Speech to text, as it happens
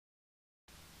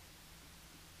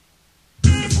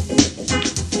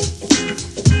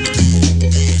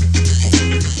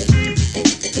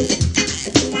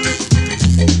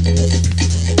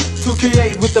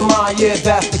yeah,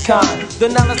 that's the kind.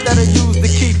 The knowledge that I use to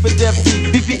keep it deaf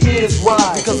deep. BP is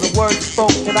wise, because the words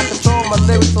spoken. I control my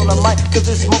lyrics on the mic, cause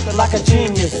it's smoking like a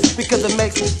genius. Because it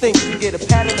makes me think. You get a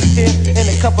pad and a pen and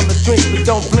a couple of drinks, but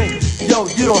don't blink. Yo,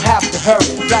 you don't have to hurry.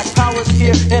 Black Power's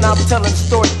here, and I'm telling the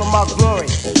story from our glory.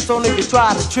 So niggas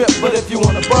try to trip, but if you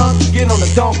wanna bug, get on the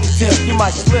donkey tip, you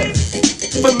might slip.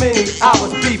 For many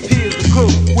hours, BP is the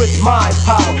crew with mind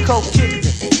power, co-kicking.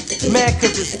 Man,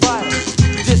 cause it's vital.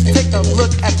 Just take a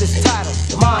look at this title,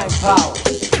 Mind Power.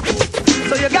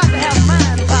 So you got to have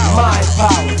mind power. Mind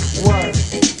power, word.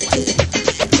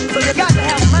 So you got to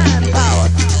have mind power.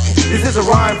 This is a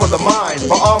rhyme for the mind,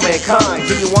 for all mankind.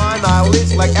 Genuine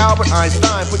knowledge like Albert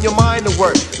Einstein. Put your mind to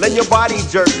work, let your body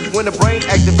jerk. When the brain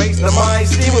activates, the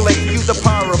mind stimulates. Use the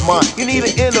power of mind. You need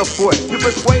an inner force. You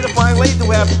persuade a fine lady to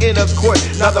have intercourse.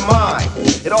 Now the mind,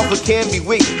 it also can be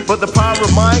weak, but the power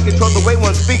of mind controls the way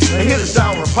one speaks. And here's the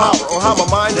shower of power, or how my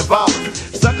mind devours.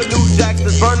 Sucker new jacks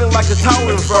that's burning like a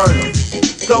tower inferno.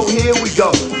 So here we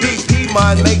go. BP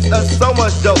mind makes us so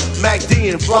much dope. Mac D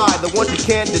and Fly, the ones you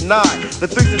can't deny. The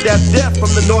three to death from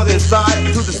the northern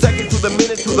side, to the second, to the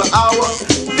minute, to the hour.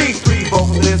 These three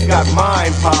vocalists got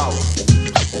mind power.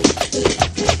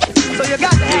 So you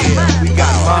got to have mind we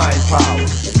got mind power.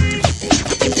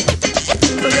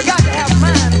 So you got to have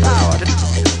mind power.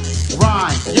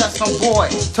 Rhyme, yes, I'm boy.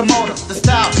 To motive, the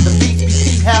style, the beat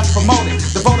BT has promoted.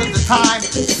 Devoted the time,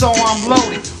 so I'm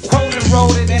loaded. Quoted,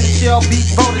 wrote it, and it shall be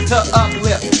voted to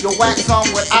uplift. Your wax on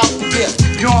without the gift.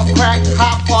 You're on crack,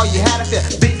 hop, all you had a fit.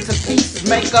 Bits and pieces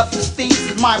make up the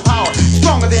thesis. My power,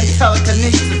 stronger than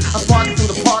telekinesis. I spark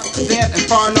through the park, then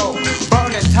inferno.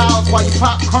 Burning towels while you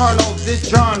pop kernels. This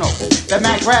journal that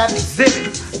Mac Grab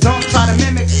exhibits. Don't try to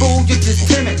mimic, fool, you're just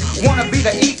timid. Wanna be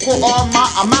the equal or my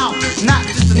amount. Not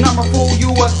just a number, fool, you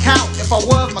account. If I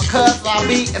was my cousin, I'll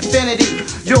be infinity.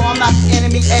 Yo, I'm not the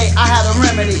enemy, I have a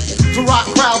remedy. To rock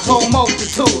crowds, whole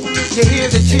multitude. You hear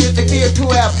the cheers, the fear to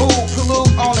have boo. Pollute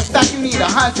on the stack, you need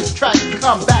 100 tracks to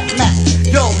come back, Mac.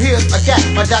 Yo, here's a gap,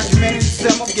 my documentary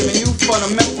symbol, giving you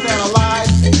fundamentals,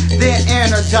 analyze, then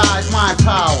energize mind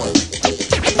power.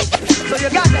 So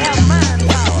you got to have mind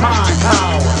power. Mind power.